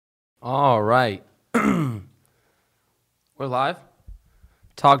All right. We're live.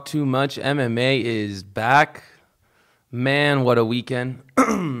 Talk Too Much MMA is back. Man, what a weekend.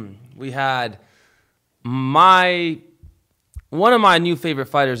 We had one of my new favorite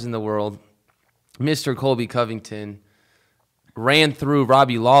fighters in the world, Mr. Colby Covington, ran through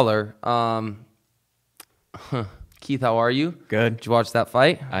Robbie Lawler. Keith, how are you? Good. Did you watch that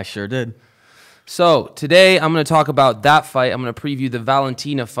fight? I sure did. So today I'm going to talk about that fight. I'm going to preview the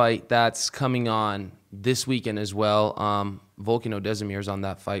Valentina fight that's coming on this weekend as well. Volkan Oezdemir is on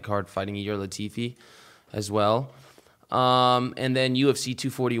that fight card, fighting Ilir Latifi as well. And then UFC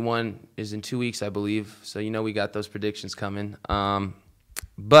 241 is in 2 weeks, I believe. So we got those predictions coming.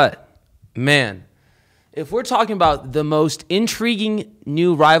 But man, if we're talking about the most intriguing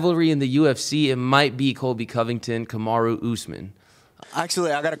new rivalry in the UFC, it might be Colby Covington, Kamaru Usman.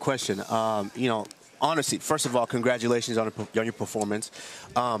 Actually, I got a question. Honestly, first of all, congratulations on your performance.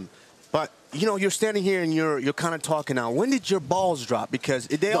 But you're standing here and you're kind of talking now. When did your balls drop? Because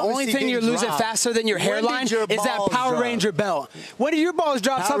the only thing you're losing faster than your hairline is that Power Ranger belt. When did your balls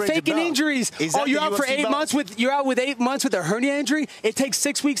drop? Stop faking injuries. Oh, you're out for 8 months you're out with 8 months with a hernia injury. It takes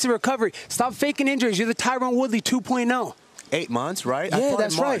 6 weeks of recovery. Stop faking injuries. You're the Tyron Woodley 2.0. 8 months, right? Yeah,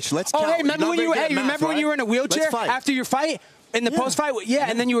 that's right. Let's count. Hey, remember when you were in a wheelchair after your fight? In the post-fight,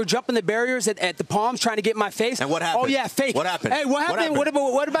 and then you were jumping the barriers at the palms trying to get my face. And what happened? Oh, yeah, fake. What happened? Hey, what happened?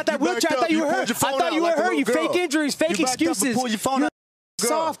 What about that wheelchair? I thought you were hurt. I thought you were hurt. You fake injuries, fake excuses. You're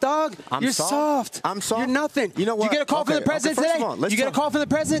soft, dog. You're soft. I'm soft. You're nothing. You know what? You get a call from the president today? You get a call from the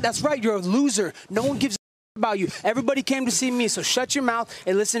president? That's right. You're a loser. No one gives a about you. Everybody came to see me, so shut your mouth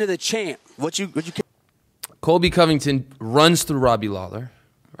and listen to the champ. Colby Covington runs through Robbie Lawler,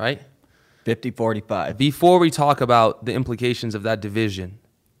 right? 50-45. Before we talk about the implications of that division,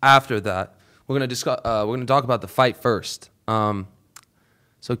 after that, we're gonna discuss. We're gonna talk about the fight first. So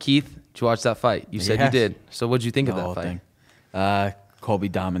Keith, did you watch that fight? You said you did. So what did you think of that fight? Colby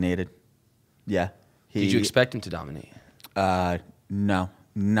dominated. Yeah. Did you expect him to dominate? No,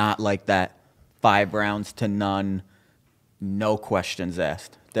 not like that. 5 rounds to none. No questions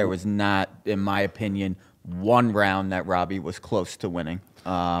asked. There was not, in my opinion, one round that Robbie was close to winning.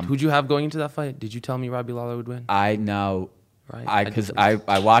 Who'd you have going into that fight? Did you tell me Robbie Lawler would win? I know, right? Because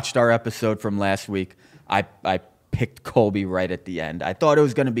I watched our episode from last week. I picked Colby right at the end. I thought it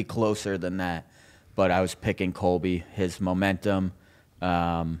was going to be closer than that, but I was picking Colby. His momentum,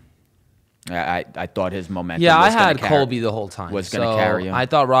 I thought his momentum. Yeah, I had Colby the whole time. Was going to carry him. I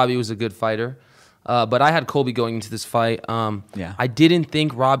thought Robbie was a good fighter, but I had Colby going into this fight. Yeah. I didn't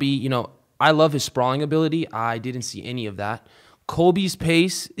think Robbie. I love his sprawling ability. I didn't see any of that. Colby's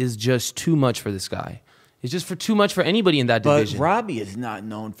pace is just too much for this guy. It's just too much for anybody in that division. But Robbie is not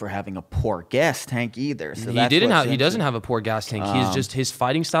known for having a poor gas tank either. So he doesn't have a poor gas tank. His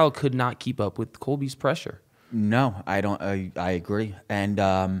fighting style could not keep up with Colby's pressure. No, I don't. I agree,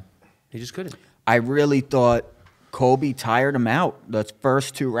 and he just couldn't. I really thought Colby tired him out the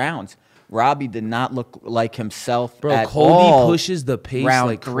first 2 rounds. Robbie did not look like himself at Colby all. Pushes the pace round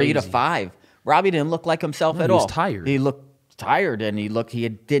like 3 to 5. Robbie didn't look like himself at all. He was tired. He looked tired, and he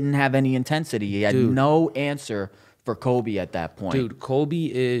didn't have any intensity. He had no answer for Colby at that point. Dude,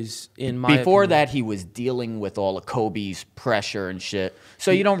 Colby is, in my Before opinion, that, he was dealing with all of Colby's pressure and shit.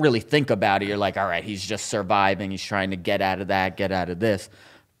 So you don't really think about it. You're like, all right, he's just surviving. He's trying to get out of that, get out of this.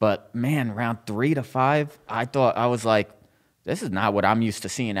 But, man, round 3 to 5, I was like, this is not what I'm used to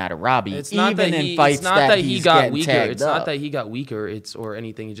seeing out of Robbie. It's not even that in fights it's not that he he's got getting weaker. tagged It's up. not that he got weaker. Or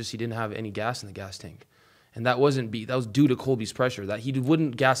anything. It's just he didn't have any gas in the gas tank, and that was due to Colby's pressure. That he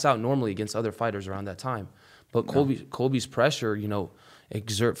wouldn't gas out normally against other fighters around that time, but Colby's pressure,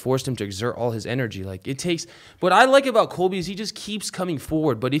 forced him to exert all his energy. Like it takes. What I like about Colby is he just keeps coming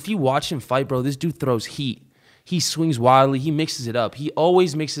forward. But if you watch him fight, bro, this dude throws heat. He swings wildly. He mixes it up. He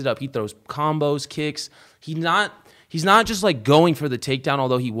always mixes it up. He throws combos, kicks. He's not just like going for the takedown,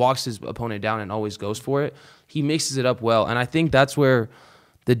 although he walks his opponent down and always goes for it. He mixes it up well. And I think that's where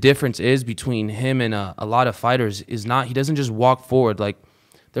the difference is between him and a lot of fighters is not, he doesn't just walk forward. Like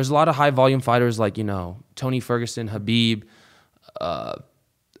there's a lot of high volume fighters like, Tony Ferguson, Habib,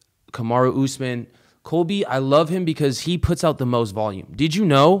 Kamaru Usman. Colby, I love him because he puts out the most volume. Did you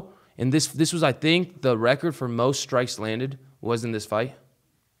know? And this was, I think, the record for most strikes landed was in this fight.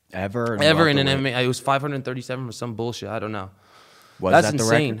 Ever in an MMA. It was 537 or some bullshit. I don't know. That's that the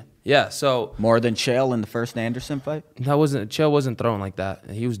insane. Record? Yeah, so more than Chael in the first Anderson fight? Chael wasn't throwing like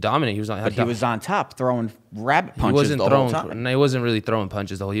that. He was dominant. He was on top throwing rabbit punches he wasn't the throwing, whole time. He wasn't really throwing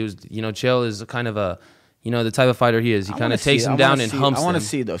punches though. He was, Chael is kind of You know, the type of fighter he is. He kind of takes him down and humps him. I want to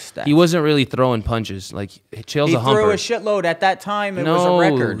see those stats. He wasn't really throwing punches. Like, Chael's a humper. He threw a shitload at that time. It was a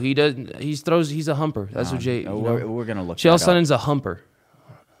record. He doesn't. He's a humper. That's what Jay. We're going to look Chael Sonnen's a humper.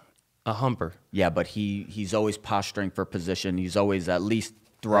 A humper. Yeah, but he's always posturing for position. He's always at least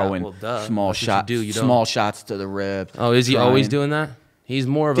throwing small shots to the rib. Oh, is he always doing that? He's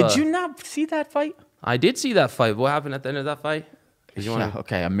more of Did you not see that fight? I did see that fight. What happened at the end of that fight?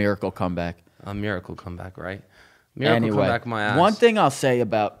 Okay, a miracle comeback. A miracle comeback, right? Miracle comeback, my ass. One thing I'll say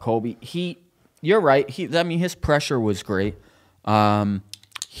about Colby, you're right. His pressure was great.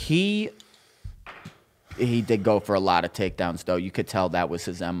 He did go for a lot of takedowns, though. You could tell that was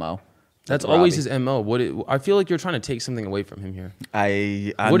his MO. That's always his MO. I feel like you're trying to take something away from him here.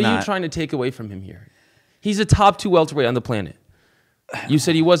 What are you trying to take away from him here? He's a top 2 welterweight on the planet. You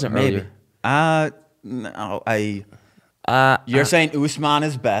said he wasn't earlier. No, you're saying Usman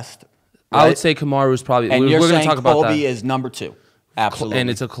is best. Right? I would say Kamaru is probably. And you're saying talk about Colby is number 2. Absolutely. And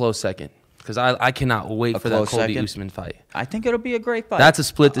it's a close second. Because I cannot wait for that Colby Usman fight. I think it'll be a great fight. That's a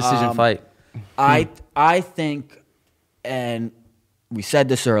split decision fight. I think, and we said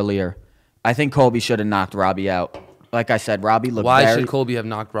this earlier, I think Colby should have knocked Robbie out. Like I said, Robbie looked Why should Colby have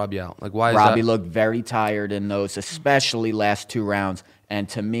knocked Robbie out? Like, why is Robbie looked very tired in those, especially last 2 rounds. And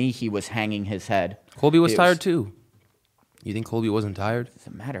to me, he was hanging his head. Colby was tired too. You think Colby wasn't tired?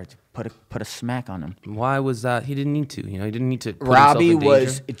 Doesn't matter. Put a smack on him. Why was that? He didn't need to. You know, he didn't need to. Robbie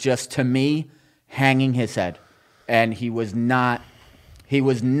was just, to me, hanging his head, and he was not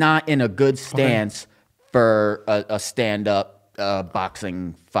in a good stance for a stand-up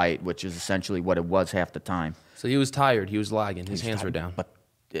boxing fight, which is essentially what it was half the time. So he was tired. He was lagging. His hands were down. But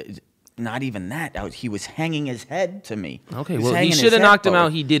not even that. He was hanging his head to me. Okay, well, he should have knocked him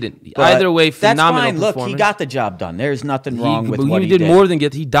out. He didn't. Either way, phenomenal that's fine. performance. Look, he got the job done. There's nothing wrong with what he did. He did more than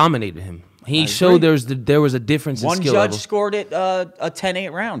get. He dominated him. He showed there was a difference in skill level. One judge scored it a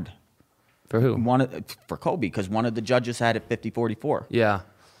 10-8 round. For who? For Colby, because one of the judges had it 50-44. Yeah.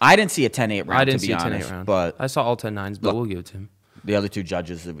 I didn't see a 10-8 round, I didn't to see be a 10-8 honest, round. But I saw all 10-9s, but we'll give it to him. The other 2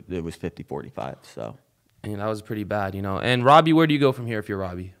 judges, it was 50-45. So. And that was pretty bad, you know. And Robbie, where do you go from here if you're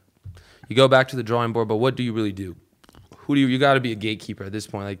Robbie? You go back to the drawing board, but what do you really do? You got to be a gatekeeper at this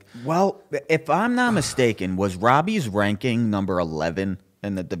point. Like, well, if I'm not mistaken, was Robbie's ranking number 11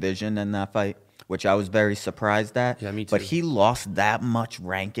 in the division in that fight, which I was very surprised at. Yeah, me too. But he lost that much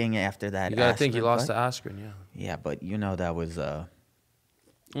ranking after that. You got to think he lost to Askren, yeah. Yeah, but you know that was a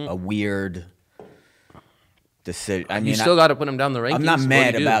weird decision. I mean, you still got to put him down the rankings. I'm not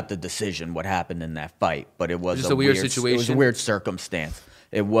mad about the decision, what happened in that fight, but it was just a weird situation. It was a weird circumstance.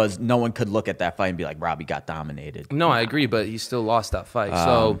 It was, no one could look at that fight and be like, Robbie got dominated. No, I agree, but he still lost that fight.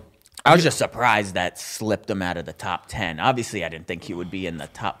 So I was just surprised that slipped him out of the top 10. Obviously, I didn't think he would be in the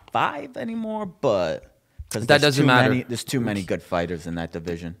top 5 anymore, but because that doesn't matter. There's too many good fighters in that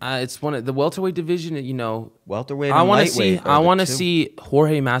division. It's one of the welterweight division. You know, welterweight. I want to see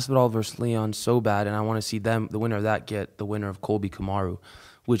Jorge Masvidal versus Leon so bad, and I want to see the winner of that get the winner of Colby Kamaru,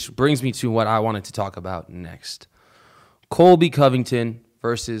 which brings me to what I wanted to talk about next: Colby Covington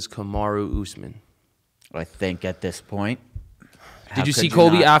versus Kamaru Usman. I think at this point. Did you see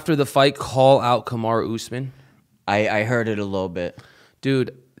Colby after the fight call out Kamaru Usman? I heard it a little bit.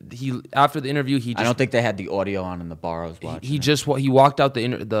 Dude, after the interview, I don't think they had the audio on in the bar I was watching. He walked out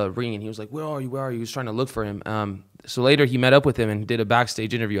the ring and he was like, "Where are you? Where are you?" He was trying to look for him. So later he met up with him and did a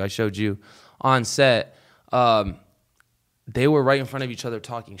backstage interview. I showed you on set. They were right in front of each other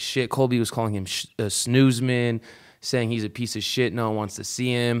talking shit. Colby was calling him a snoozman, saying he's a piece of shit. No one wants to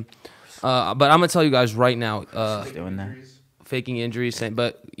see him. But I'm gonna tell you guys right now. Doing that. Faking injuries,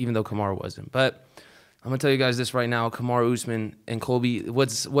 but even though Kamaru wasn't. But I'm gonna tell you guys this right now: Kamaru Usman and Colby.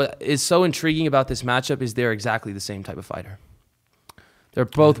 What is so intriguing about this matchup is they're exactly the same type of fighter. They're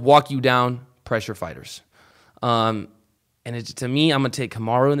both walk you down pressure fighters. And to me, I'm gonna take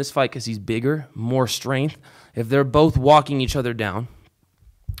Kamaru in this fight because he's bigger, more strength. If they're both walking each other down,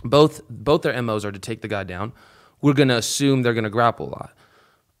 both their MOs are to take the guy down. We're gonna assume they're gonna grapple a lot.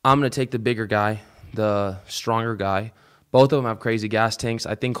 I'm gonna take the bigger guy, the stronger guy. Both of them have crazy gas tanks.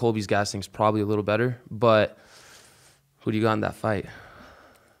 I think Colby's gas tank's probably a little better, but who do you got in that fight?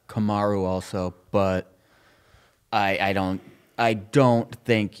 Kamaru also, but I don't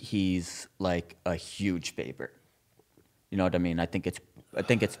think he's like a huge favorite. You know what I mean? I think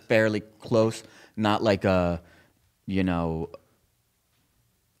it's fairly close, not like a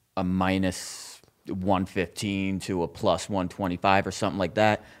minus 115 to a plus 125 or something like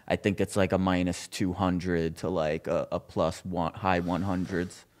that. I think it's like a minus 200 to like a plus high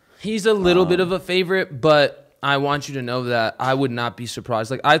 100s. He's a little bit of a favorite, but I want you to know that I would not be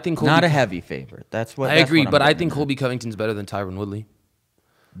surprised. Like I think Colby, not a heavy favorite. That's what I agree, but I think at. Colby Covington's better than Tyron Woodley.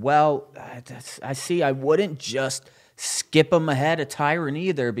 Well, I see. I wouldn't just skip him ahead of Tyron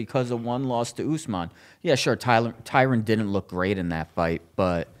either because of one loss to Usman. Yeah, sure. Tyron didn't look great in that fight,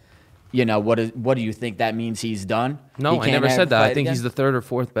 but you know what do you think that means? He's done? No, I never said that. I think he's the third or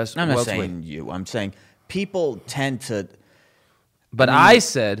fourth best. I'm not saying you. I'm saying people tend to. But I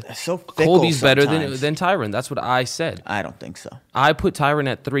said so Colby's better than Tyron. That's what I said. I don't think so. I put Tyron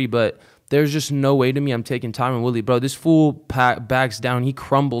at 3, but there's just no way to me I'm taking Tyron Woodley. Bro, this fool backs down. He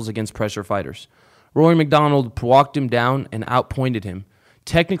crumbles against pressure fighters. Rory McDonald walked him down and outpointed him.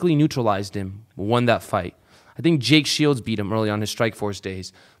 Technically neutralized him, won that fight. I think Jake Shields beat him early on his Strikeforce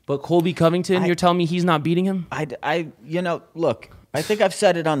days. But Colby Covington, you're telling me he's not beating him? Look, I think I've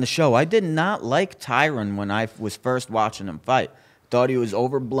said it on the show. I did not like Tyron when I was first watching him fight. Thought he was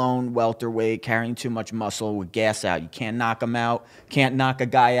overblown welterweight, carrying too much muscle, with gas out. You can't knock him out. Can't knock a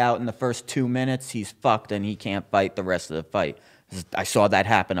guy out in the first 2 minutes. He's fucked and he can't fight the rest of the fight. I saw that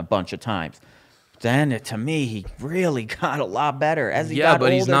happen a bunch of times. Then, to me, he really got a lot better as he got older,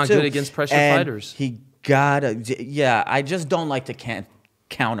 but he's not good against pressure fighters. I just don't like to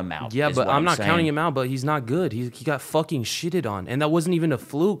count him out. Yeah, but I'm not counting him out, but he's not good. He got fucking shitted on. And that wasn't even a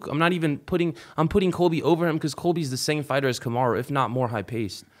fluke. I'm putting Colby over him because Colby's the same fighter as Kamaru, if not more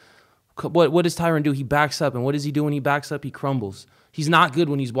high-paced. What does Tyron do? He backs up. And what does he do when he backs up? He crumbles. He's not good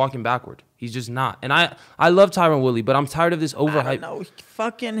when he's walking backward. He's just not. And I love Tyron Woodley, but I'm tired of this overhype. No,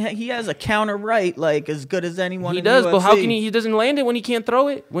 he has a counter right, like as good as anyone. He does, but how can he doesn't land it when he can't throw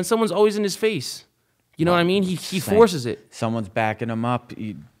it? When someone's always in his face. You know what I mean? He forces it. Someone's backing him up.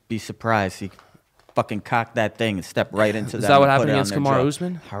 You'd be surprised. He fucking cocked that thing and stepped right into that. Is that what happened against Kamaru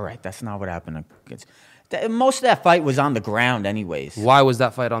Usman? All right, that's not what happened against. Most of that fight was on the ground, anyways. Why was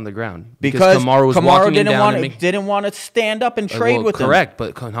that fight on the ground? Because Kamaru was walking didn't want to stand up and trade with him. Correct,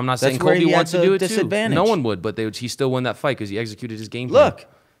 but I'm not saying Colby wants to do it too. No one would, but he still won that fight because he executed his game plan. Look,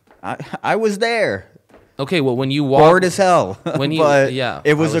 I was there. Okay, well, when you walk, bored as hell,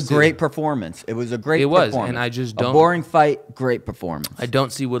 it was a great performance. It was a great performance. And I just don't. A boring fight, great performance. I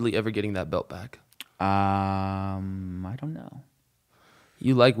don't see Woodley ever getting that belt back. I don't know.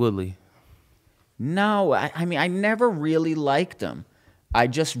 You like Woodley? No, I mean, I never really liked him. I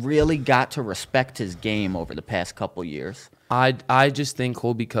just really got to respect his game over the past couple years. I just think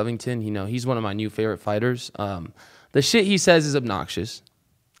Colby Covington, he's one of my new favorite fighters. The shit he says is obnoxious.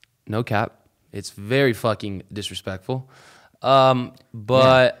 No cap. It's very fucking disrespectful.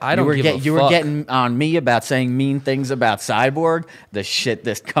 But I don't give a fuck. You were getting on me about saying mean things about Cyborg. The shit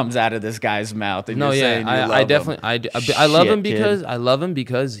that comes out of this guy's mouth. And no, yeah, I definitely, I love him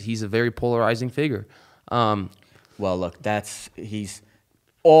because he's a very polarizing figure. Well, look, he's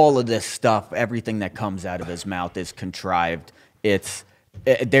all of this stuff. Everything that comes out of his mouth is contrived.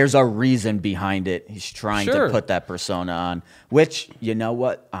 There's a reason behind it. He's trying to put that persona on, which, you know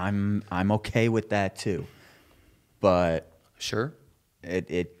what, I'm okay with that too. But sure,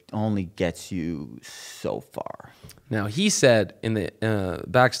 it only gets you so far. Now, he said in the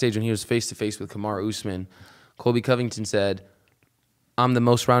backstage when he was face to face with Kamaru Usman, Colby Covington said, "I'm the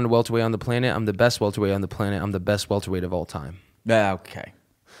most rounded welterweight on the planet. I'm the best welterweight on the planet. I'm the best welterweight of all time." Okay.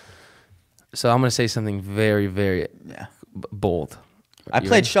 So I'm going to say something very, very bold. I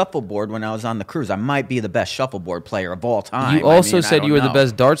played shuffleboard when I was on the cruise. I might be the best shuffleboard player of all time. You also said you were the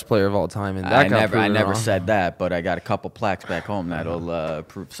best darts player of all time, and that I never said that, but I got a couple plaques back home that'll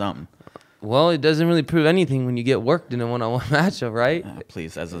prove something. Well, it doesn't really prove anything when you get worked in a one-on-one matchup, right?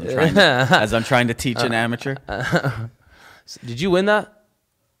 Please, as I'm trying to teach an amateur. Did you win that?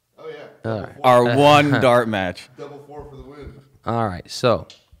 Oh yeah. Our one dart match. Double 4 for the win. All right, so.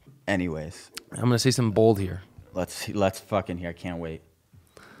 Anyways, I'm gonna say something bold here. Let's fucking hear. I can't wait.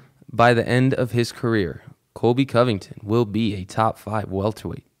 By the end of his career, Colby Covington will be a top 5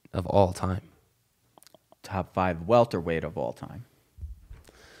 welterweight of all time. Top 5 welterweight of all time.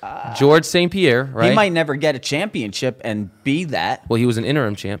 George St. Pierre, right? He might never get a championship and be that. Well, he was an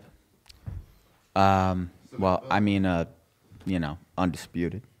interim champ. Well, I mean,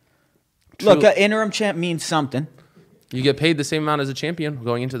 undisputed. True. Look, an interim champ means something. You get paid the same amount as a champion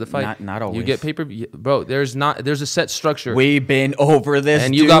going into the fight. Not always. You get pay-per-view. Bro, there's a set structure. We've been over this,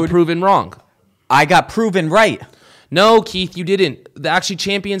 and you got proven wrong. I got proven right. No, Keith, you didn't. Actually,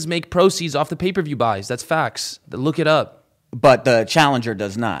 champions make proceeds off the pay-per-view buys. That's facts. Look it up. But the challenger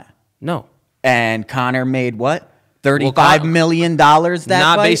does not. No. And Conor made what? $35 million that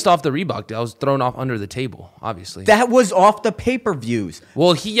not fight? Based off the Reebok deal. I was thrown off under the table, obviously. That was off the pay-per-views.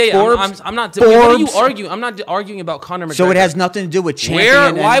 Well, I'm not. What are you arguing? I'm not arguing about Conor McGregor. So it has nothing to do with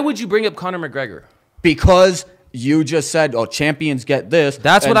champion. Why would you bring up Conor McGregor? Because you just said, "Oh, champions get this."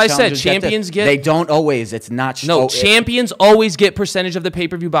 That's what I said. challengers Champions this. get. They don't always. It's not. No, champions always get percentage of the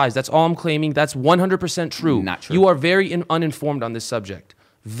pay-per-view buys. That's all I'm claiming. That's 100% true. Not true. You are very uninformed on this subject.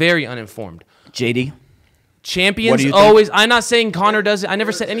 Very uninformed. JD. Champions always. I'm not saying Conor does it. I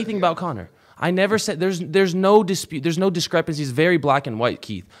never said anything about Conor. I never said there's no dispute. There's no discrepancies. Very black and white,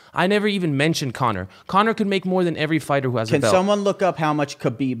 Keith. I never even mentioned Conor. Conor could make more than every fighter who has a Can belt. someone look up how much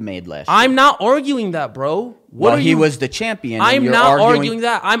Khabib made last year? I'm not arguing that, bro. Well, he was the champion. I'm not arguing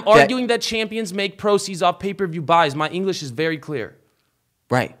that. I'm arguing that champions make proceeds off pay-per-view buys. My English is very clear.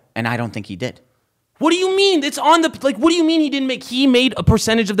 Right, and I don't think he did. What do you mean? It's on the What do you mean he didn't make? He made a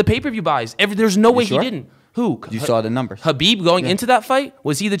percentage of the pay-per-view buys. There's no way sure? he didn't. Who? You saw the numbers. Habib going into that fight?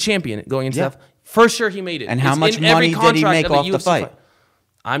 Was he the champion going into that? For sure, he made it. And how much money did he make off the fight?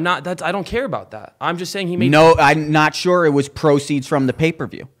 I'm not. I don't care about that. I'm just saying he made. No, I'm not sure it was proceeds from the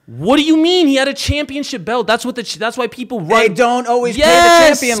pay-per-view. What do you mean? He had a championship belt. That's why people run. They don't always pay the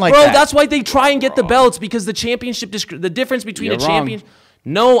champion like bro, that. That's why they try and get the belts, because the championship, the difference between You're a champion. wrong.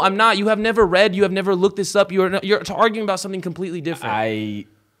 No, I'm not. You have never read. You have never looked this up. You're arguing about something completely different.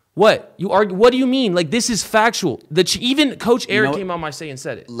 What you argue? What do you mean? Like, this is factual. Even Coach Eric came on my say and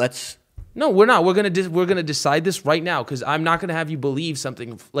said it. No, we're not. We're gonna decide this right now, because I'm not gonna have you believe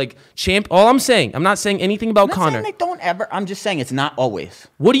something like champ. All I'm saying, I'm not saying anything about Conor. I'm not saying they don't ever. I'm just saying it's not always.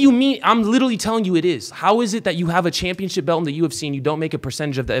 What do you mean? I'm literally telling you it is. How is it that you have a championship belt in the UFC and you don't make a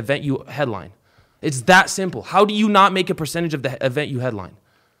percentage of the event you headline? It's that simple. How do you not make a percentage of the event you headline?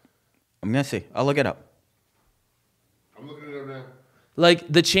 I'm gonna see. I'll look it up. I'm looking it up now.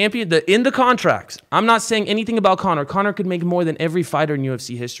 Like, the champion, in the contracts, I'm not saying anything about Conor. Conor could make more than every fighter in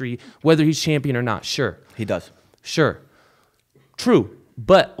UFC history, whether he's champion or not. Sure. He does. Sure. True.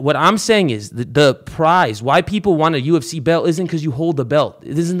 But what I'm saying is the prize, why people want a UFC belt isn't because you hold the belt.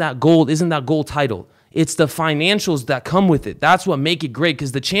 It isn't that gold title. It's the financials that come with it. That's what make it great,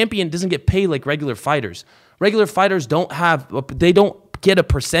 because the champion doesn't get paid like regular fighters. Regular fighters don't get a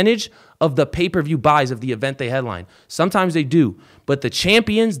percentage of the pay-per-view buys of the event they headline. Sometimes they do. But the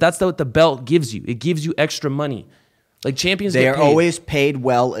champions, that's what the belt gives you. It gives you extra money. Like, champions They get are paid. always paid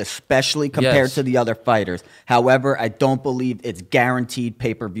well, especially compared to the other fighters. However, I don't believe it's guaranteed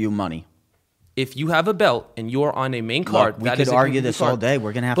pay-per-view money. If you have a belt and you're on a main card, we could argue this all day.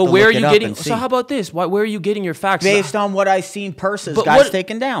 We're gonna have to where look are it you up getting? and see. So how about this? Where are you getting your facts? Based on what I've seen, purses, But guys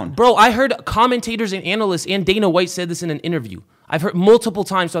taken down. Bro, I heard commentators and analysts, and Dana White said this in an interview. I've heard multiple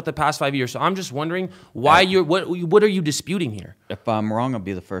times throughout the past 5 years. So I'm just wondering why what are you disputing here? If I'm wrong, I'll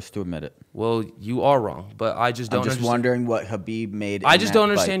be the first to admit it. Well, you are wrong, but I just don't. I'm just wondering what Khabib made. I just don't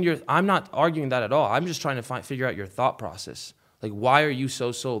understand I'm not arguing that at all. I'm just trying to figure out your thought process. Like, why are you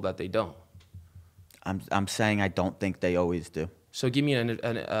so sold that they don't? I'm saying I don't think they always do. So give me an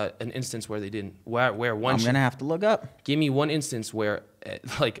instance where they didn't. Where one. I'm gonna have to look up. Give me one instance where,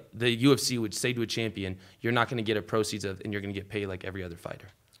 like, the UFC would say to a champion, "You're not going to get a proceeds of, and you're going to get paid like every other fighter."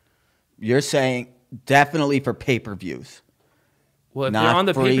 You're saying definitely for pay-per-views. Well, if Not they're on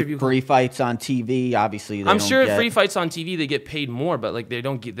the pay-per-view, free fights on TV. Obviously, I'm sure free fights on TV they get paid more, but like they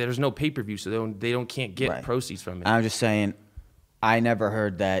don't get. There's no pay-per-view, so they can't get proceeds from it. I'm just saying, I never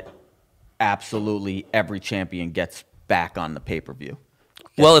heard that. Absolutely, every champion gets back on the pay-per-view.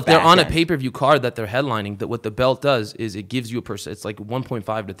 Well, if they're on a pay-per-view card that they're headlining, that what the belt does is it gives you a purse. It's like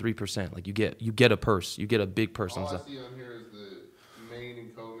 1.5 to 3%. Like, you get a purse. You get a big purse. All I see on here is the main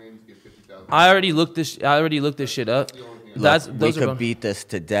and co-mains get 50,000. I already looked this shit up. We could beat this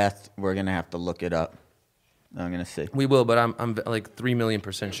to death. We're gonna have to look it up. I'm gonna see. We will, but I'm like 3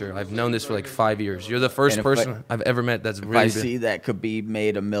 million% sure. I've known this for like 5 years. You're the first person I've ever met that's really. If I see that Khabib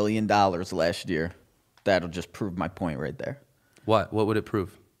made $1 million last year, that'll just prove my point right there. What? What would it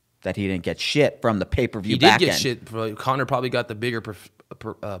prove? That he didn't get shit from the pay-per-view. He did get shit. Conor probably got the bigger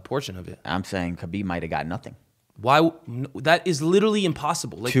portion of it. I'm saying Khabib might have got nothing. Why? That is literally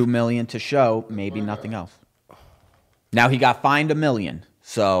impossible. Like, $2 million to show, maybe nothing else. Now he got fined $1 million,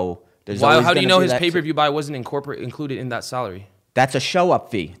 so there's. How do you know his pay-per-view buy wasn't included in that salary? That's a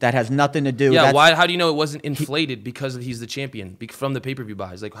show-up fee. That has nothing to do. Yeah, why? How do you know it wasn't inflated because he's the champion from the pay-per-view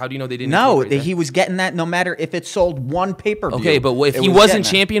buys? Like, how do you know they didn't? No, he was getting that no matter if it sold one pay-per-view. Okay, but if he wasn't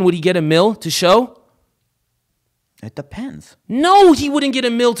champion, would he get $1 million to show? It depends. No, he wouldn't get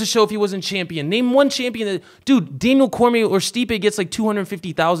 $1 million to show if he wasn't champion. Name one champion dude, Daniel Cormier or Stipe gets like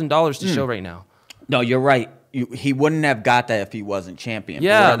 $250,000 to show right now. No, you're right. He wouldn't have got that if he wasn't champion.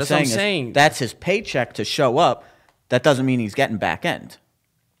 Yeah, that's what I'm saying. That's his paycheck to show up. That doesn't mean he's getting back end.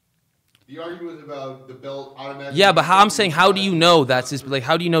 The argument about the belt automatically. Yeah, but how do you know that's his? Like,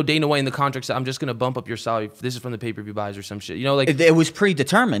 how do you know Dana White in the contract said, I'm just gonna bump up your salary? This is from the pay-per-view buys or some shit. You know, like it was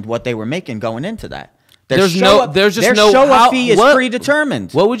predetermined what they were making going into that. There's just no show-up fee is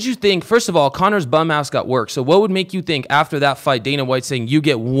predetermined. What would you think? First of all, Conor's bum ass got work. So what would make you think after that fight, Dana White saying you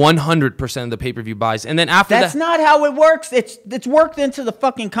get 100% of the pay-per-view buys, and then after that's not how it works. It's worked into the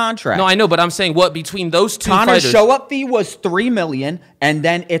fucking contract. No, I know, but I'm saying what between those two Conor's fighters, show-up fee was $3 million, and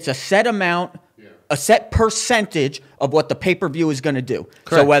then it's a set amount, a set percentage of what the pay-per-view is going to do.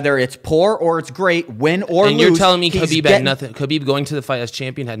 Correct. So whether it's poor or it's great, win or lose. And you're telling me Khabib had nothing. Khabib going to the fight as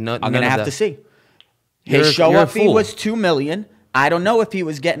champion had none. I'm going to have to see. His show-up fee was $2 million. I don't know if he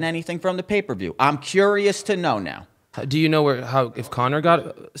was getting anything from the pay-per-view. I'm curious to know now. Do you know if Conor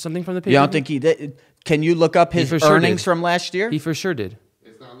got something from the pay-per-view? You don't think he did? Can you look up his earnings from last year? He for sure did.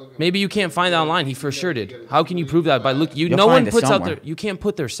 Maybe you can't find that online. He for sure did. How can you prove that? By look, no one puts out their. You can't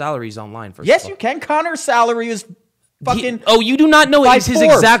put their salaries online. Yes, you can. Conor's salary is fucking. You do not know his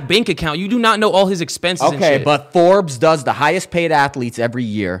exact bank account. You do not know all his expenses. Okay, and shit. But Forbes does the highest paid athletes every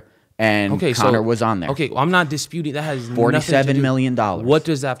year. And Conor was on there. Okay, well, I'm not disputing. That has $47 million. What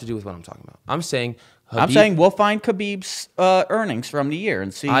does that have to do with what I'm talking about? I'm saying we'll find Khabib's earnings from the year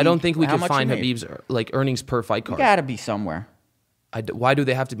and see. I don't think we can find Khabib's earnings per fight card. Got to be somewhere. Why do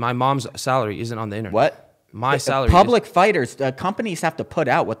they have to? My mom's salary isn't on the internet. What? My salary. Public fighters, companies have to put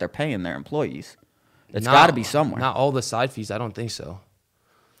out what they're paying their employees. It's got to be somewhere. Not all the side fees. I don't think so.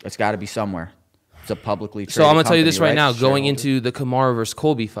 It's got to be somewhere. It's a publicly traded So I'm gonna tell you this right now. Going Going into the Kamaru versus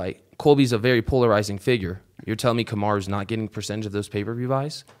Colby fight, Colby's a very polarizing figure. You're telling me Kamaru's not getting percentage of those pay-per-view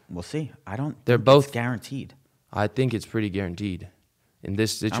buys? We'll see. They're both guaranteed. I think it's pretty guaranteed in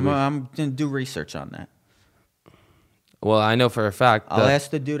this situation. I'm gonna do research on that. Well, I know for a fact. I'll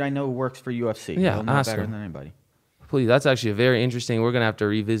ask the dude I know who works for UFC. Yeah, He'll know ask better him. than anybody. Please, that's actually a very interesting. We're gonna have to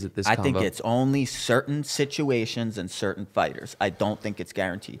revisit this. I think it's only certain situations and certain fighters. I don't think it's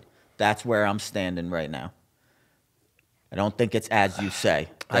guaranteed. That's where I'm standing right now. I don't think it's as you say.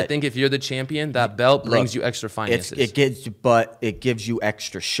 I think if you're the champion, that belt brings you extra finances. It gives you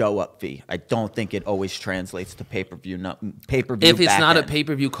extra show-up fee. I don't think it always translates to pay-per-view. If it's not a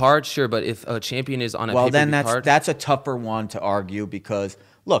pay-per-view card, sure, but if a champion is on a pay-per-view card, then that's a tougher one to argue because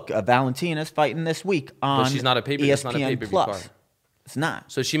look, Valentina's fighting this week on but she's not a pay-per-view. ESPN it's not a pay-per-view Plus. card. It's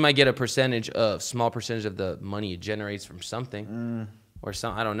not. So she might get a small percentage of the money it generates from something, or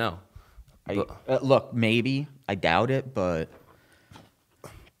some. I don't know. Look, maybe I doubt it, but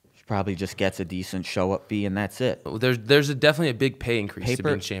she probably just gets a decent show-up fee, and that's it. There's definitely a big pay increase to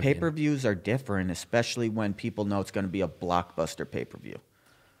being champion. Pay-per-views are different, especially when people know it's going to be a blockbuster pay-per-view.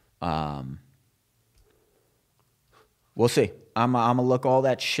 We'll see. I'm gonna look all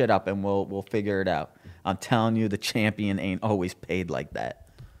that shit up, and we'll figure it out. I'm telling you, the champion ain't always paid like that.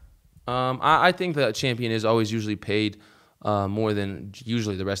 I think the champion is always usually paid more than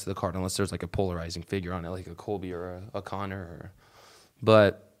usually the rest of the card, unless there's like a polarizing figure on it, like a Colby or a Conor.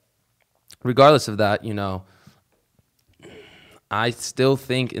 But regardless of that, I still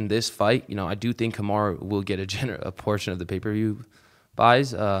think in this fight, I do think Kamaru will get a portion of the pay-per-view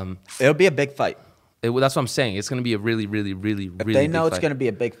buys. It'll be a big fight. That's what I'm saying. It's going to be a really, really, really, really big fight. They know it's going to be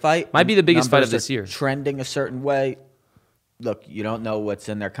a big fight. Might be the biggest fight of this year. Trending a certain way. Look, you don't know what's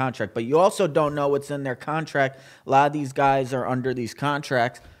in their contract, but you also don't know what's in their contract. A lot of these guys are under these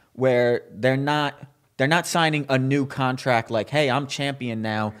contracts where they're not signing a new contract like, hey, I'm champion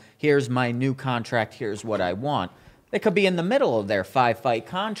now. Here's my new contract. Here's what I want. They could be in the middle of their 5-fight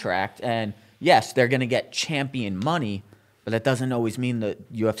contract, and yes, they're going to get champion money, but that doesn't always mean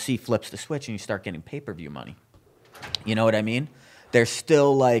that UFC flips the switch and you start getting pay-per-view money. You know what I mean? There's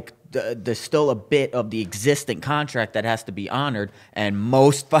still a bit of the existing contract that has to be honored, and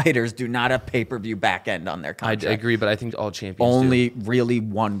most fighters do not have pay-per-view back end on their contract. I agree, but I think all champions only do. Really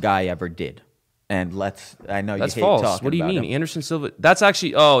one guy ever did. And I know that's you hate false. talking What do you about mean? him. Anderson Silva. That's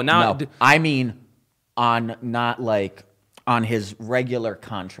actually. Oh, now. No, I mean on his regular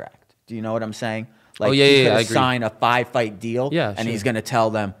contract. Do you know what I'm saying? Like, he's going to sign a 5-fight deal, and he's going to tell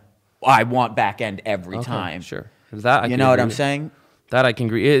them, I want back end every time. Sure. That you know what I'm saying? That I can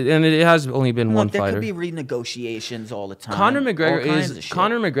agree. And it has only been one fighter. There could be renegotiations all the time. Conor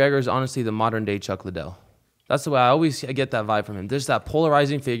McGregor is honestly the modern day Chuck Liddell. That's the way I get that vibe from him. There's that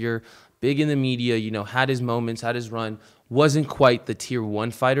polarizing figure, big in the media, had his moments, had his run, wasn't quite the tier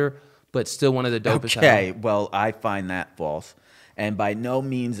 1 fighter, but still one of the dopest. Okay, well, I find that false. And by no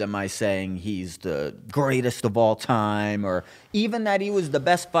means am I saying he's the greatest of all time, or even that he was the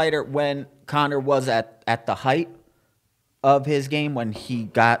best fighter when Conor was at the height of his game, when he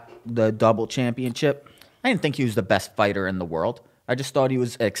got the double championship. I didn't think he was the best fighter in the world. I just thought he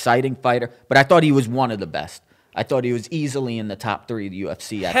was an exciting fighter, but I thought he was one of the best. I thought he was easily in the top 3 of the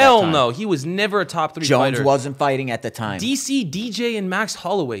UFC at Hell that time. no, he was never a top 3 Jones fighter. wasn't fighting at the time. DC DJ and Max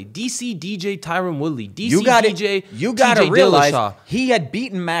Holloway, DC DJ Tyron Woodley, DC You got DJ to realize Dillashaw. he had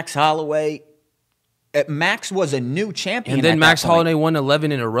beaten Max Holloway. Max was a new champion, And then at Max that point. Holloway won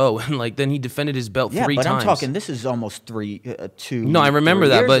 11 in a row, and like then he defended his belt 3 but times. I'm talking. This is almost 2. No, I remember 3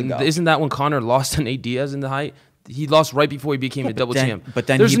 that, years but ago. isn't that when Conor lost to Nate Diaz in the height? He lost right before he became a double then- champ. but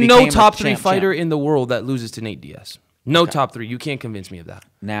then there's he no became a top 3 champ. fighter in the world that loses to Nate Diaz. No top 3. You can't convince me of that.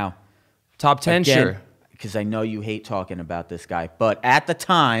 Now, Top 10, sure. Because I know you hate talking about this guy, but at the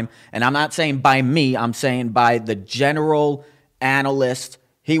time, and I'm not saying by me, I'm saying by the general analyst,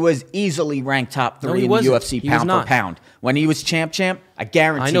 he was easily ranked top 3 No, he in the wasn't. UFC He was pound for not. pound. When he was champ, I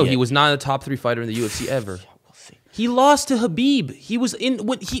guarantee I know it. he was not a top 3 fighter in the UFC ever. We'll see. He lost to Habib. He was in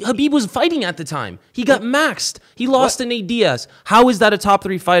what Habib was fighting at the time. He got maxed. He lost to Nate Diaz. How is that a top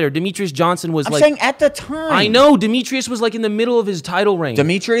 3 fighter? Demetrius Johnson was I'm like saying at the time. I know Demetrius was like in the middle of his title reign.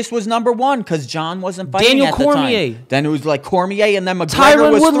 Demetrius was number 1 because John wasn't fighting Daniel at the Cormier. time. Then it was like Cormier, and then McGregor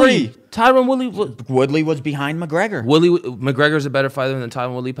Tyron was Woodley. 3. Tyron Woodley. Woodley was behind McGregor. McGregor's a better fighter than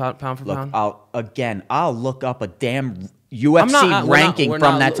Tyron Woodley pound for Look, pound. I'll look up a damn UFC we're ranking not-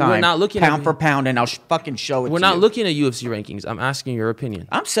 from we're that not- time. we're not looking pound at- for pound, and I'll fucking show it We're to not you. looking at UFC rankings. I'm asking your opinion.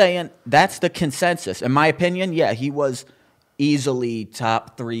 I'm saying that's the consensus. In my opinion, yeah, he was easily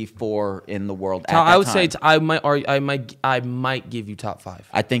top 3, 4 in the world at that I would time. say I might give you top 5.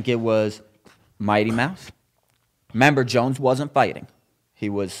 I think it was Mighty Mouse. Remember, Jones wasn't fighting. He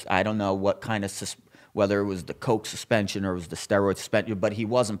was, I don't know what kind of, whether it was the coke suspension or it was the steroid suspension, but he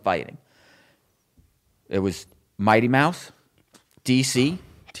wasn't fighting. It was Mighty Mouse, DC,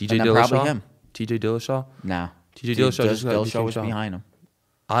 TJ and then probably Dillashaw. him. TJ Dillashaw. No. TJ Dillashaw just got- Dillashaw became was champ. behind him.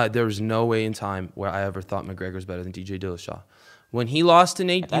 There was no way in time where I ever thought McGregor was better than TJ Dillashaw. When he lost to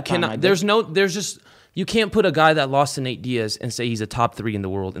Nate, you that time I cannot. did. You can't put a guy that lost to Nate Diaz and say he's a top 3 in the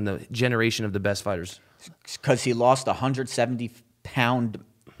world in the generation of the best fighters. Because he lost a 170-pound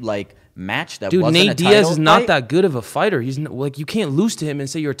match that Dude, wasn't Nate a Diaz title is not fight. that good of a fighter. He's like you can't lose to him and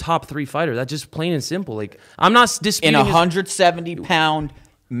say you're a top 3 fighter. That's just plain and simple. Like I'm not In disputing a his- 170-pound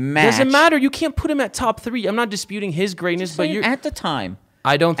match. Doesn't matter. You can't put him at top 3. I'm not disputing his greatness, but Saying you're. at the time.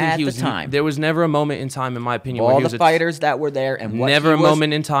 I don't think at he the was. time. There was never a moment in time, in my opinion, where All he was the fighters that were there and what Never he a was,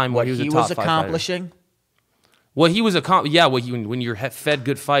 moment in time where what he was a he top was 5 fighter. accomplishing. Well, he was when you're fed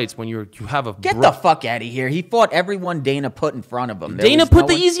good fights, when you have a Get the fuck out of here. He fought everyone Dana put in front of him. There Dana was put no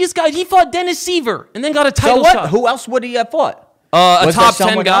the one- easiest guy. He fought Dennis Seaver and then got a So title what? shot. Who else would he have fought? A Was there top 10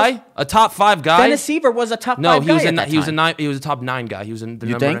 someone guy, else? a top 5 guy. Dennis Seaver was a top No, 5 he guy was at a that he was a time. 9. He was a top 9 guy. He was in the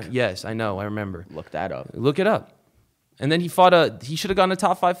You number. think? Yes, I know. I remember. Look that up. Look it up. And then he fought he should have gotten a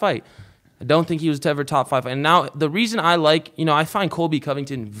top 5 fight. I don't think he was ever top 5. And now the reason I find Colby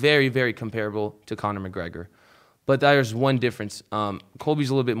Covington very, very comparable to Conor McGregor. But there's one difference. Colby's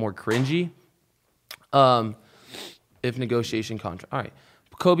a little bit more cringy. If negotiation contract. All right.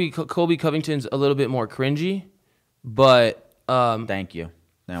 Colby Covington's a little bit more cringy, but Thank you.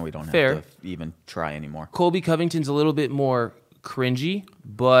 Now we don't Fair. have to even try anymore. Colby Covington's a little bit more cringy,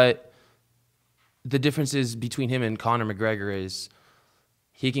 but the difference is between him and Conor McGregor is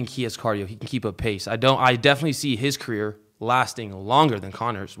he has cardio. He can keep up pace. I definitely see his career lasting longer than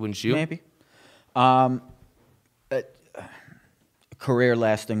Conor's, wouldn't you? Maybe. Career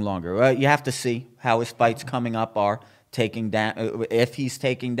lasting longer. You have to see how his fights coming up are. If he's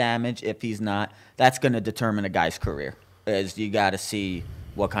taking damage, if he's not, that's going to determine a guy's career. As you got to see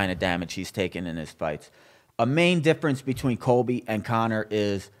what kind of damage he's taking in his fights. A main difference between Colby and Conor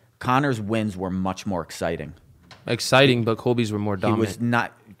is Conor's wins were much more exciting. Exciting, but Colby's were more He dominant. was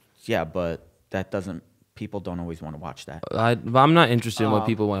not, yeah, but that doesn't. People don't always want to watch that. I'm not interested in what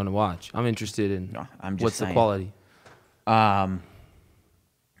people want to watch. I'm interested in No, I'm just what's the saying. quality.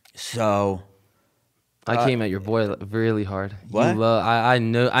 So I came at your boy really hard. What? I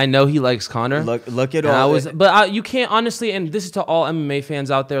know he likes Conor. look at And all. you can't honestly, and this is to all MMA fans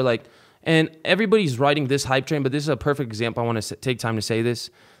out there, and everybody's riding this hype train, but this is a perfect example. I want to take time to say this.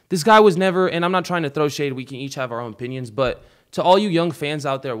 This guy was never, and I'm not trying to throw shade. We can each have our own opinions, but to all you young fans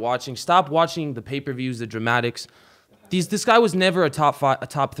out there watching, stop watching the pay-per-views, the dramatics. This guy was never a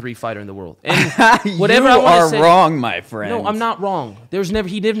top 3 fighter in the world. And whatever you I want are to say, wrong, my friend. no, I'm not wrong. He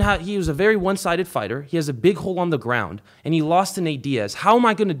was a very one-sided fighter. He has a big hole on the ground, and he lost to Nate Diaz. How am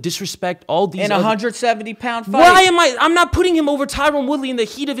I going to disrespect all these In a other- 170-pound fight. Why am I? I'm not putting him over Tyron Woodley in the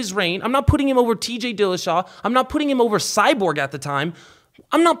heat of his reign. I'm not putting him over TJ Dillashaw. I'm not putting him over Cyborg at the time.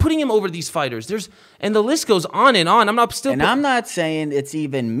 I'm not putting him over these fighters. And the list goes on and on. I'm not I'm not saying it's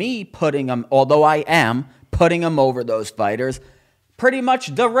even me putting him, although I am putting him over those fighters. pretty much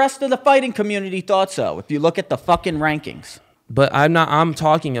the rest of the fighting community thought so. If you look at the fucking rankings. But I'm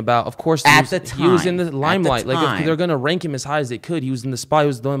talking about, of course, he was in the limelight. Like, if they're going to rank him as high as they could, he was in the spot. He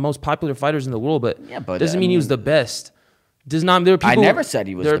was the most popular fighters in the world, but doesn't mean he was the best. Does not. There are people. I never said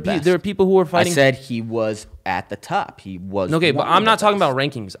he was the best. There are people who are fighting. I said he was at the top. He was. Okay, but I'm not talking about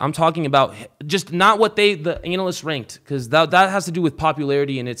rankings. I'm talking about just not what the analysts ranked, because that has to do with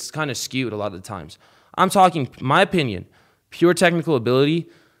popularity, and it's kind of skewed a lot of the times. I'm talking, my opinion, pure technical ability.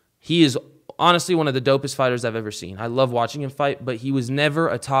 He is honestly one of the dopest fighters I've ever seen. I love watching him fight, but he was never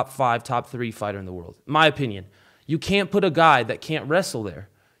a top 5, top 3 fighter in the world. My opinion. You can't put a guy that can't wrestle there.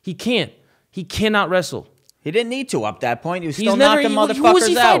 He can't. He cannot wrestle. He didn't need to up that point. He was still knocking motherfuckers Who was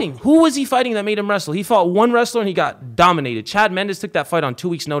he out. fighting? Who was he fighting that made him wrestle? He fought one wrestler and he got dominated. Chad Mendes took that fight on 2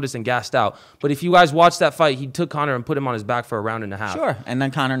 weeks' notice and gassed out. But if you guys watched that fight, he took Conor and put him on his back for a round and a half. Sure, and then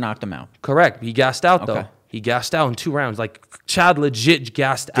Conor knocked him out. Correct. He gassed out, though. Okay. He gassed out in 2 rounds. Like, Chad legit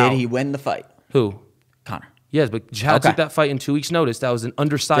gassed out. Did he win the fight? Who? Conor. Yes, but Chad took that fight in 2 weeks' notice. That was an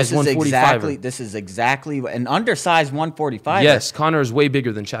undersized 145er. This is exactly an undersized 145er. Yes, Conor is way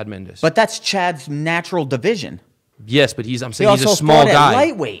bigger than Chad Mendes. But that's Chad's natural division. Yes, but I'm saying he's a also small fought at guy.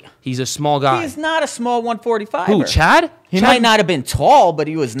 lightweight. He's a small guy. He is not a small 145er. Who, Chad? He Chad might not have been tall, but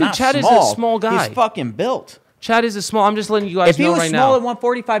he was not Chad small. is a small guy. He's fucking built. Chad is a small. I'm just letting you guys know right now. If he was small at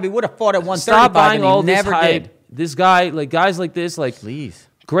 145, he would have fought at 135. Stop buying and he all never this hype. did. This guy, like guys like this, like Please.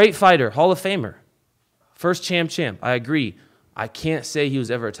 Great fighter, Hall of Famer, first champ. I agree. I can't say he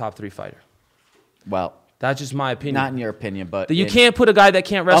was ever a top 3 fighter. Well, that's just my opinion. not in your opinion, but you can't put a guy that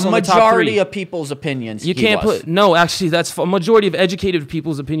can't wrestle in the top 3. A majority of people's opinions. You can't put. No, actually, that's a majority of educated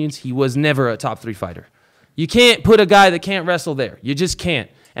people's opinions. He was never a top 3 fighter. You can't put a guy that can't wrestle there. You just can't.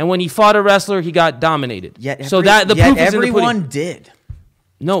 And when he fought a wrestler, he got dominated. The proof is in the pudding. Everyone did.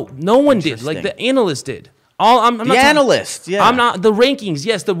 No one did. Like the analysts did. I'm not analysts, yeah. I'm not the rankings.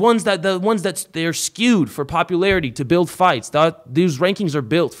 Yes, the ones that they're skewed for popularity to build fights. These rankings are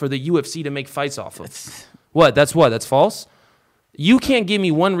built for the UFC to make fights off of. What? That's false. You can't give me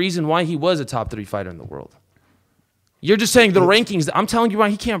one reason why he was a top 3 fighter in the world. You're just saying the rankings. I'm telling you why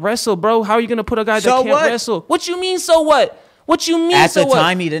he can't wrestle, bro. How are you gonna put a guy that can't wrestle? What you mean? So what? What you mean? At the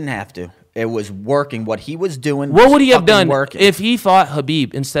time, he didn't have to. It was working. What he was doing. What would he have done if he fought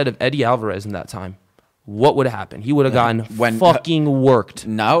Khabib instead of Eddie Alvarez in that time? What would have happened? He would have gotten fucking worked.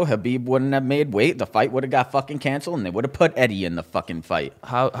 No, Khabib wouldn't have made weight. The fight would have got fucking canceled, and they would have put Eddie in the fucking fight.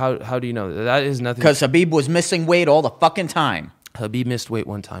 How do you know that? That is nothing. Because Khabib was missing weight all the fucking time. Khabib missed weight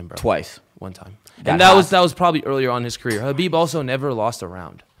one time, bro. Twice. One time. And that was probably earlier on in his career. Khabib also never lost a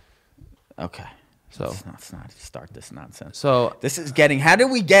round. Okay. So let's not start this nonsense. So this is getting. How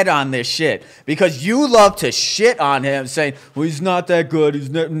did we get on this shit? Because you love to shit on him, saying, "Well, he's not that good. He's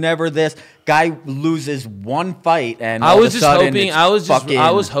never this." Guy loses one fight, and I was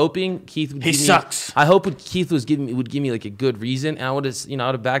hoping Keith would. He sucks. I hope Keith would give me like a good reason, and I would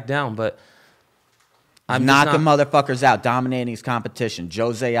have backed down, but. I'm knocking motherfuckers out, dominating his competition.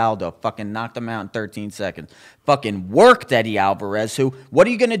 Jose Aldo fucking knocked him out in 13 seconds. Fucking worked Eddie Alvarez, who, what are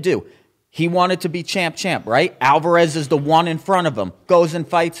you going to do? He wanted to be champ, right? Alvarez is the one in front of him. Goes and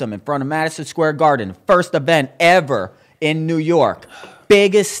fights him in front of Madison Square Garden. First event ever in New York.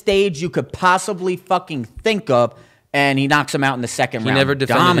 Biggest stage you could possibly fucking think of. And he knocks him out in the second round.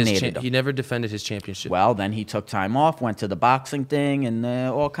 He never defended his championship. Well, then he took time off, went to the boxing thing, and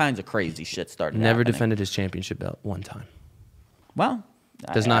all kinds of crazy shit started happening. Defended his championship belt one time. Well,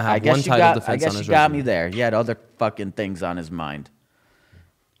 does not have one title defense on his resume. I guess you got me there. He had other fucking things on his mind.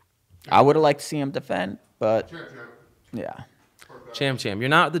 I would have liked to see him defend, but yeah. Champ. You're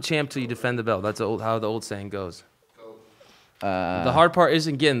not the champ till you defend the belt. That's how the old saying goes. The hard part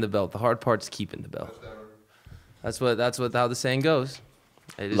isn't getting the belt. The hard part's keeping the belt. That's how the saying goes.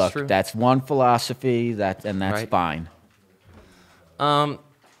 It is true. That's one philosophy, and that's fine.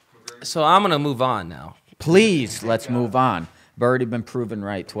 So I'm gonna move on now. Please, let's move on. I've already been proven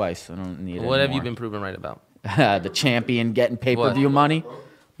right twice. I don't need it What anymore. have you been proven right about? The champion getting pay-per-view money?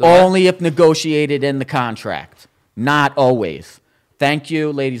 Only if negotiated in the contract. Not always. Thank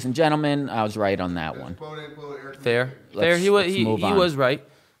you, ladies and gentlemen. I was right on that one. Fair. He was right.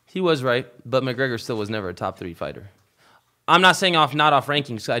 He was right, but McGregor still was never a top 3 fighter. I'm not saying not off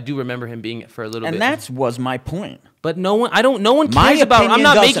rankings. So I do remember him being for a little bit. And that was my point. But no one cares about. I'm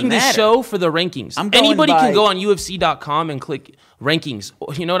not making this show for the rankings. Anybody can go on UFC.com and click rankings.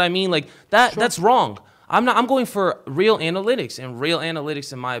 You know what I mean? Like that. Sure. That's wrong. I'm going for real analytics, and real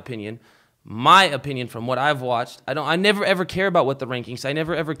analytics, in my opinion, from what I've watched, I never ever care about what the rankings. I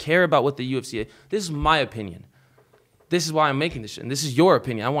never ever care about what the UFC. This is my opinion. this is why I'm making this shit. And this is your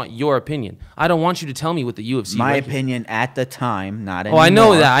opinion. I want your opinion. I don't want you to tell me what the UFC My ranking. opinion at the time, not anymore. Oh, I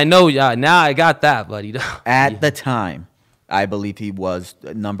know that. I know. Yeah, now I got that, buddy. At the time, I believe he was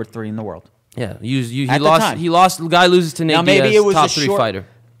number 3 in the world. Yeah, he At the lost. time. He lost. The guy loses to Nate Now, maybe Diaz, it was top a 3 short- fighter.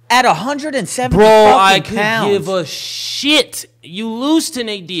 At 170 Bro, I fucking could pounds. give a shit. You lose to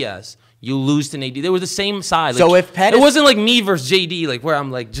Nate Diaz. You lose to Nate Diaz. They were the same side. So like, if Pettis- it wasn't like me versus JD, like where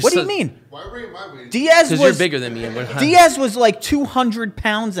I'm like just. What do you mean? Why rate my weight? Diaz Because was you're bigger than me. And we're, Diaz was like 200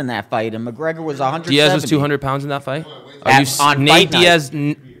 pounds in that fight, and McGregor was 170. Diaz was 200 pounds in that fight. On Nate fight night. Diaz?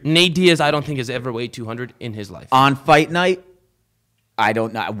 Nate Diaz, I don't think has ever weighed 200 in his life. On fight night, I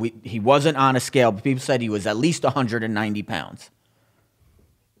don't know. He wasn't on a scale, but people said he was at least 190 pounds.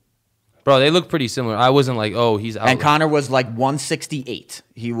 Bro, they look pretty similar. I wasn't like, oh, he's out. And Conor was like 168.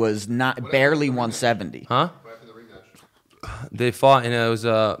 He was not barely 170. Huh? What happened in the rematch? They fought, and it was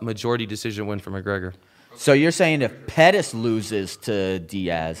a majority decision win for McGregor. So you're saying if Pettis loses to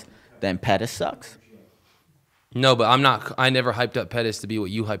Diaz, then Pettis sucks? No, but I'm not. I never hyped up Pettis to be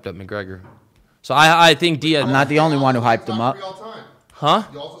what you hyped up McGregor. So I think Diaz. I'm not the only one who hyped him Top up. 3 all time. Huh?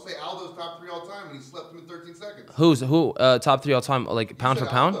 You also say Aldo's top 3 all time, and he slept him in 13 seconds. Who? Top 3 all time, like pound for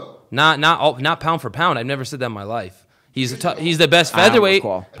said pound? Aldo. Not pound for pound. I've never said that in my life. He's he's the best I don't featherweight.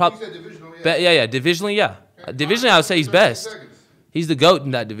 recall. You said divisional, yeah. Yeah. Divisionally, yeah. Divisionally, I would say he's 13 best. seconds. He's the GOAT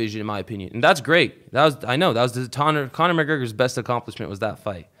in that division, in my opinion, and that's great. That was Conor McGregor's best accomplishment was that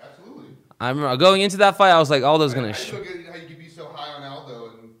fight. Absolutely. I remember going into that fight, I was like, Aldo's I gonna just don't get how you could be so high on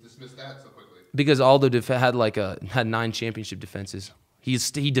Aldo and dismiss that so quickly. because Aldo had 9 championship defenses. He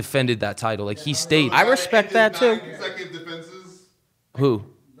defended that title, like he stayed. I respect that too. 9 consecutive defenses. Who?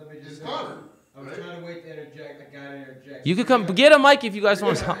 It's Conor. I was trying to wait to interject. I got to interject. You could come get a mic if you guys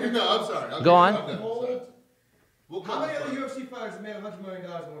want to. No, I'm sorry. Go on. We'll How come. many other UFC fighters have made $100 million in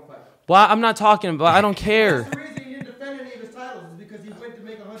one fight? Well, I'm not talking about. I don't care. The reason he didn't defend any of his titles is because he went to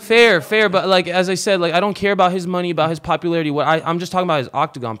make $100 Fair, but like as I said, like I don't care about his money, about his popularity. I'm just talking about his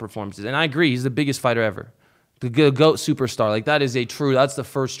octagon performances, and I agree, he's the biggest fighter ever, the GOAT superstar. Like that's the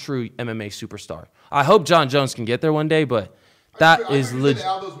first true MMA superstar. I hope John Jones can get there one day, but that is legit.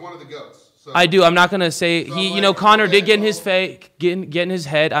 Aldo's one of the goats. So I do. I'm not gonna say So, he. like, Conor okay, did get in his well- get in his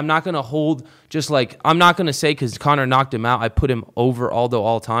head. I'm not gonna hold just like I'm not gonna say because Conor knocked him out. I put him over Aldo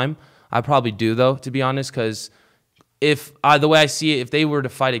all time. I probably do though, to be honest, because if the way I see it, if they were to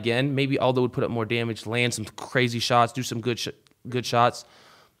fight again, maybe Aldo would put up more damage, land some crazy shots, do some good shots.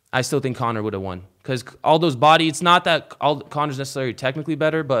 I still think Conor would have won because Aldo's body. It's not that Conor's necessarily technically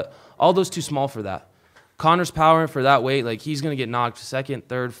better, but Aldo's too small for that. Connor's power for that weight, like he's gonna get knocked second,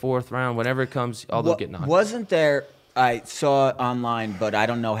 third, fourth round, whenever it comes, Aldo get knocked. Wasn't there? I saw it online, but I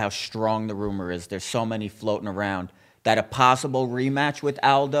don't know how strong the rumor is. There's so many floating around that a possible rematch with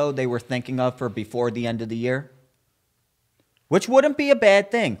Aldo they were thinking of for before the end of the year, which wouldn't be a bad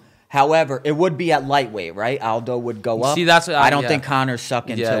thing. However, it would be at lightweight, right? Aldo would go up. See, that's what I don't yeah. think Conor's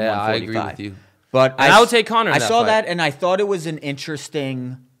sucking until Yeah, I 145. agree with you. But And I would take Conor in I that saw fight. that, and I thought it was an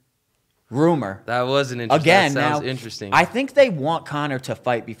interesting rumor. That was an interesting. Again, that sounds now, interesting. I think they want Conor to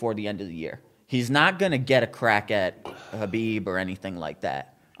fight before the end of the year. He's not going to get a crack at Habib or anything like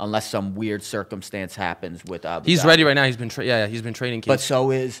that unless some weird circumstance happens with Abu He's Dhabi. ready right now. He's been he's been training. But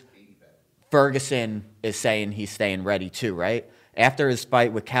so is Ferguson is saying he's staying ready too, right? After his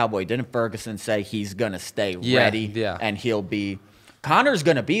fight with Cowboy, didn't Ferguson say he's going to stay ready yeah. and he'll be Conor's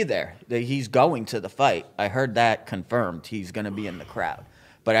going to be there. He's going to the fight. I heard that confirmed. He's going to be in the crowd.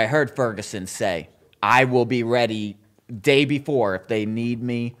 But I heard Ferguson say, I will be ready day before. If they need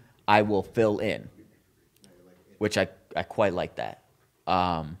me, I will fill in, which I quite like that.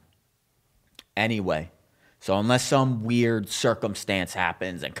 Anyway, so unless some weird circumstance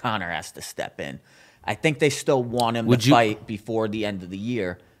happens and Conor has to step in, I think they still want him to fight before the end of the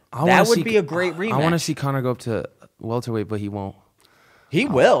year. That would be a great rematch. I want to see Conor go up to welterweight, but he won't. He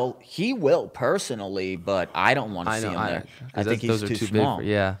will. He will personally, but I don't want to see him there. I think he's too small. Big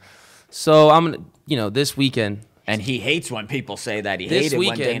yeah. So I'm gonna, this weekend. And he hates when people say that. He This hated when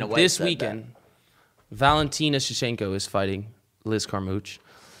weekend. Dana White This said weekend. Valentina Shevchenko is fighting Liz Carmouche.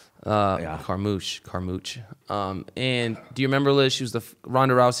 Carmouche. And do you remember Liz? She was the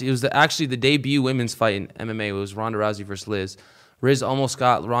Ronda Rousey. It was actually the debut women's fight in MMA. It was Ronda Rousey versus Liz. Riz almost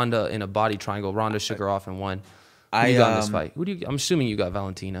got Ronda in a body triangle. Ronda shook her off and won. Who do you got in this fight? I'm assuming you got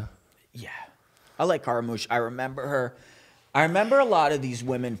Valentina. Yeah. I like Carmouche. I remember her. I remember a lot of these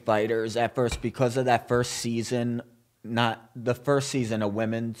women fighters at first because of that first season, not the first season of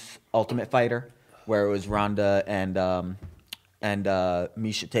Women's Ultimate Fighter, where it was Ronda and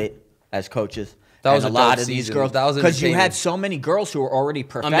Misha Tate as coaches. That was and a a lot dope of these season. girls, That was because you had entertaining. so many girls who were already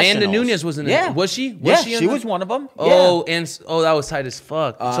professionals. Amanda Nunes was in it. Yeah. Was she? Yeah, she in she that? was one of them. Oh, and that was tight as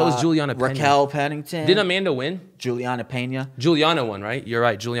fuck. So was Juliana Pena. Raquel Pennington. Did Amanda win? Juliana Pena. Juliana won, right? You're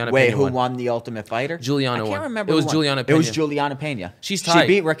right. Juliana Wait, Pena who won. won the Ultimate Fighter? Juliana I won. can't remember. It was who won. Juliana It was Pena. Juliana Pena. She's tight. She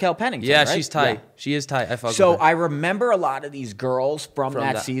beat Raquel Pennington. Yeah, right? she's tight. Yeah. She is tight. I fuck So with her. I remember a lot of these girls from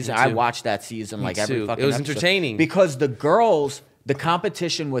that season. me I too. watched that season like every too. fucking It was episode. entertaining. Because the girls, the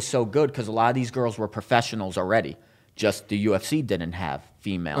competition was so good because a lot of these girls were professionals already. Just the UFC didn't have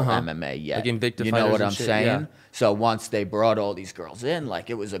female MMA yet. Like Invicta you know fighters what and I'm shit, saying? yeah. So once they brought all these girls in,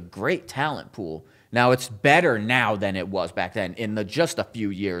 like it was a great talent pool. Now it's better now than it was back then. In just a few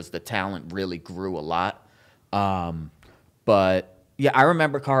years, the talent really grew a lot. But yeah, I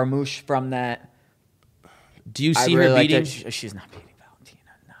remember Karamouche from that. Do you I see really her like beating? that she's not beating Valentina.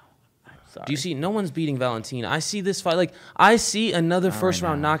 No, I'm sorry. Do you see? No one's beating Valentina. I see this fight. Like, I see another first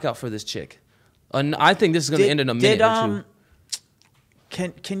round knockout for this chick. I think this is going to end in a minute or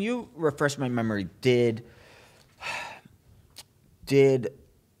two. Can you refresh my memory? Did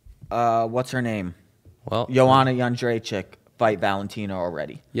what's her name? Well, Joanna Jędrzejczyk fight Valentina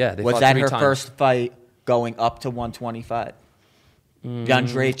already? Yeah, they was fought that 3 her times. first fight going up to 125?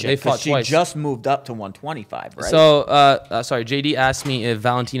 Jędrzejczyk, they fought because she twice. just moved up to 125, right? So, sorry, JD asked me if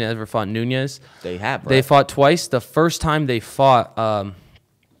Valentina ever fought Nunez. they have. Right? They fought twice. The first time they fought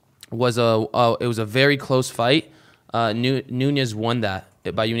was it was a very close fight. Nunez won that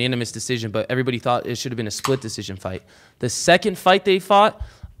by unanimous decision, but everybody thought it should have been a split decision fight. The second fight they fought,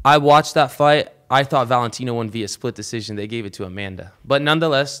 I watched that fight. I thought Valentina won via split decision. They gave it to Amanda, but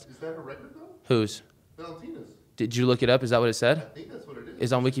nonetheless, Is that a record though? whose? Valentina's. Did you look it up? Is that what it I said? think that's what it is.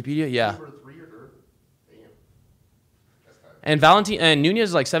 Is on Wikipedia? Yeah. Over 3 or damn. That's kind And Valentina and Nunez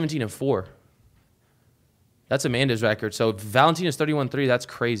is like 17-4. That's Amanda's record. So Valentina's 31-3. That's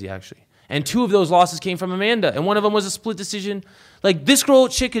crazy, actually. And 2 of those losses came from Amanda, and one of them was a split decision. Like, this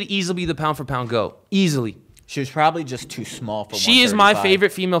chick could easily be the pound for pound GOAT. Easily. she was probably just too small for. She is my 135.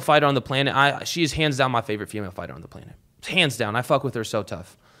 favorite female fighter on the planet. She is hands down my favorite female fighter on the planet. Hands down. I fuck with her so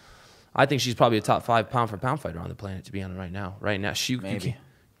tough. I think she's probably a top 5 pound for pound fighter on the planet, to be honest, right now. Right now. Maybe.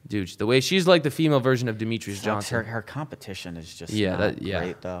 Dude, the way she's like the female version of Demetrius Sucks. Johnson. Her competition is just Yeah, not yeah.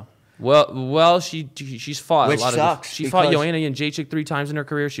 great though. Well, she's fought Which a lot sucks, of. She fought because- Joanna Jędrzejczyk 3 times in her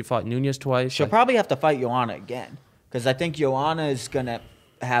career. She fought Nunez twice. She'll Like, probably have to fight Joanna again because I think Joanna is gonna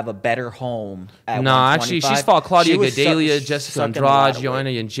have a better home at no, actually, 125. she's fought Claudia She was Gadelha, suck- Jessica sucking a lot Andrade, of Joanna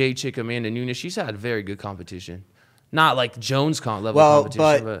weight. Jędrzejczyk, Amanda Nunes. She's had very good competition. Not like Jones level Well,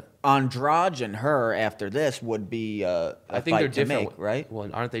 competition, but Andrade and her after this would be a I think fight they're to different, make, right? Well,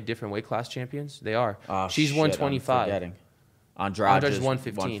 aren't they different weight class champions? They are. Oh, She's shit, 125. I'm forgetting. Andrade Andrade's is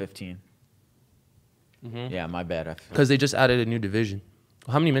 115. 115. Yeah, my bad. Because they just added a new division.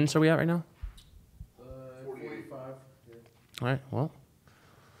 How many minutes are we at right now? 45. All right. Well,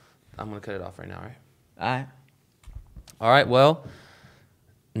 I'm gonna cut it off right now. All right. All right. All right. Well,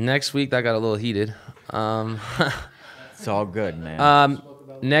 next week that got a little heated. It's all good, man.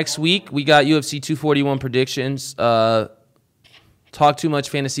 Next week we got UFC 241 predictions. Talk Too Much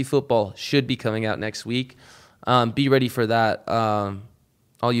Fantasy Football should be coming out next week. Be ready for that,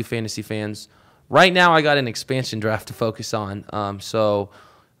 all you fantasy fans. Right now I got an expansion draft to focus on, so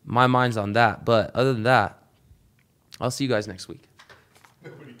my mind's on that. But other than that, I'll see you guys next week.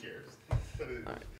 Nobody cares.